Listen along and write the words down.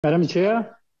Madam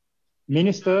Chair,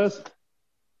 ministers,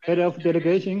 head of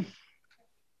delegation,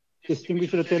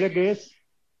 distinguished delegates,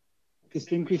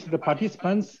 distinguished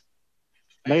participants,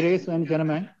 ladies and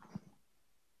gentlemen,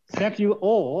 thank you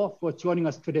all for joining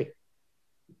us today.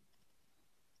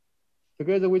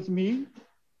 Together with me,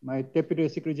 my Deputy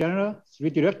Secretary General, three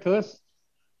directors,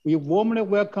 we warmly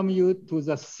welcome you to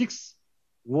the 6th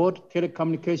World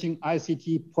Telecommunication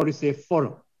ICT Policy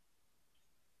Forum.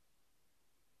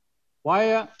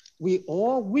 While we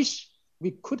all wish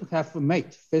we could have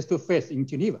met face-to-face in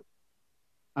Geneva,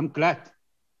 I'm glad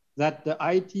that the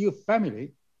ITU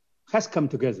family has come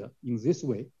together in this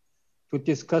way to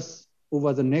discuss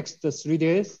over the next 3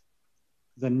 days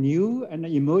the new and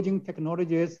emerging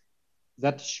technologies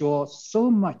that show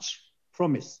so much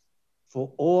promise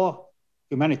for all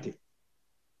humanity.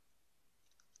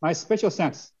 My special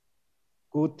thanks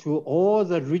go to all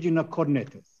the regional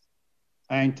coordinators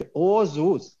and all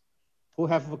those who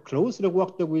have closely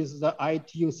worked with the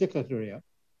ITU Secretariat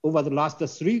over the last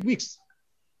 3 weeks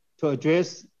to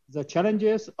address the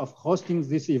challenges of hosting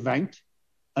this event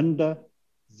under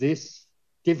these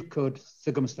difficult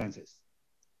circumstances.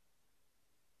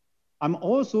 I'm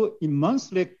also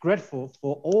immensely grateful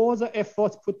for all the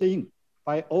efforts put in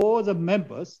by all the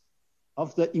members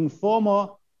of the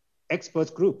informal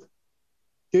experts group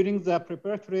during the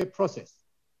preparatory process.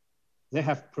 They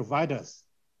have provided us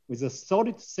with a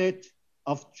solid set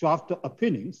of draft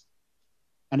opinions,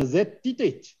 and they did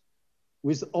it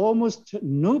with almost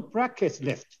no brackets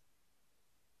left.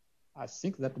 I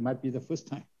think that might be the first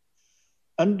time.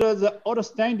 Under the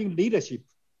outstanding leadership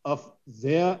of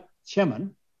their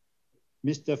chairman,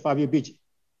 Mr. Fabio Bigi,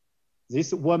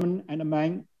 this woman and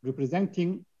man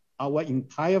representing our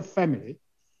entire family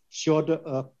showed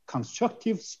a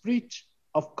constructive spirit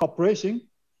of cooperation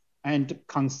and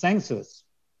consensus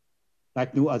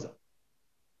like no other.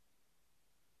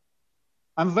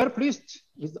 I'm very pleased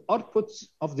with the outputs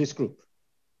of this group.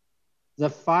 The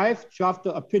 5 draft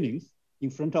opinions in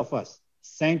front of us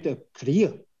send a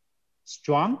clear,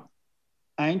 strong,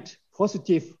 and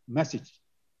positive message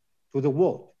to the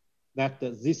world that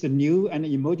these new and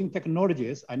emerging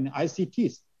technologies and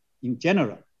ICTs in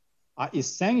general are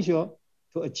essential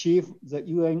to achieve the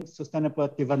UN Sustainable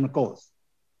Development Goals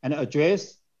and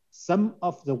address some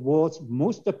of the world's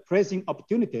most pressing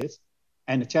opportunities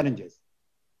and challenges,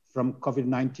 from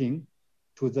COVID-19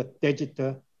 to the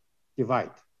digital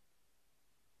divide.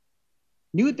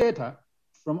 New data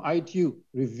from ITU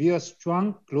reveals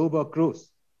strong global growth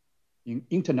in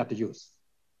internet use,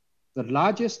 the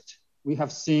largest we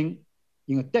have seen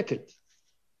in a decade.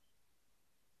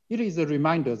 It is a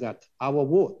reminder that our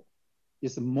world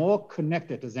is more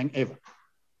connected than ever.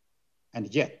 And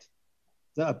yet,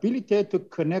 the ability to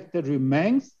connect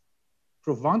remains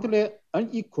profoundly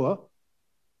unequal,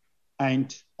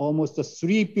 and almost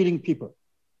 3 billion people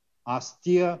are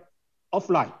still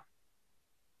offline.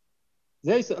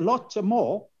 There is a lot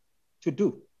more to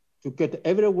do to get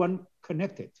everyone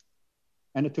connected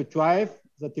and to drive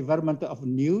the development of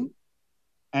new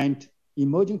and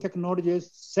emerging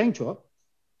technologies central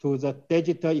to the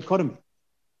digital economy.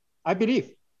 I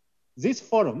believe this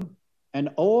forum and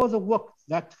all the work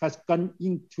that has gone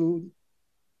into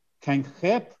can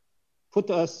help put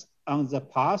us on the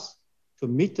path to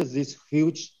meet this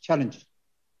huge challenge.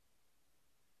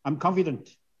 I'm confident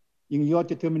in your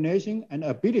determination and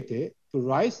ability to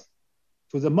rise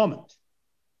to the moment.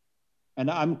 And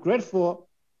I'm grateful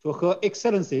to Her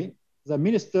Excellency, the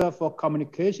Minister for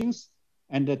Communications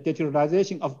and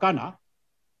Digitalization of Ghana,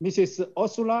 Mrs.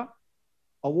 Ursula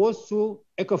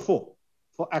Owusu-Ekufo,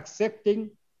 for accepting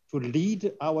to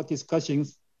lead our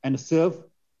discussions and serve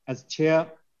as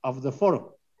chair of the forum.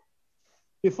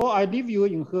 Before I leave you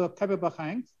in her capable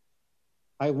hands,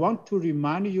 I want to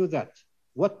remind you that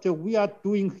what we are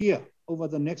doing here over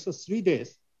the next 3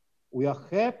 days will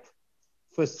help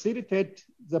facilitate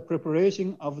the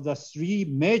preparation of the 3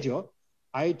 major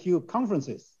ITU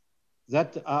conferences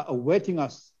that are awaiting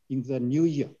us in the new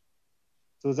year.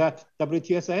 So that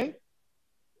WTSA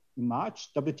in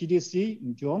March, WTDC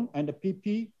in June, and the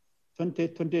PP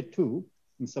 2022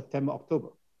 in September, October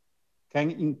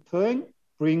can in turn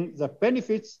bring the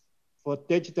benefits for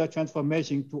digital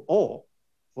transformation to all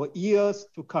for years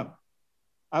to come.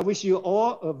 I wish you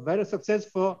all a very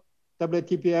successful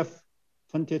WTPF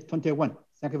 2021.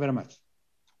 Thank you very much.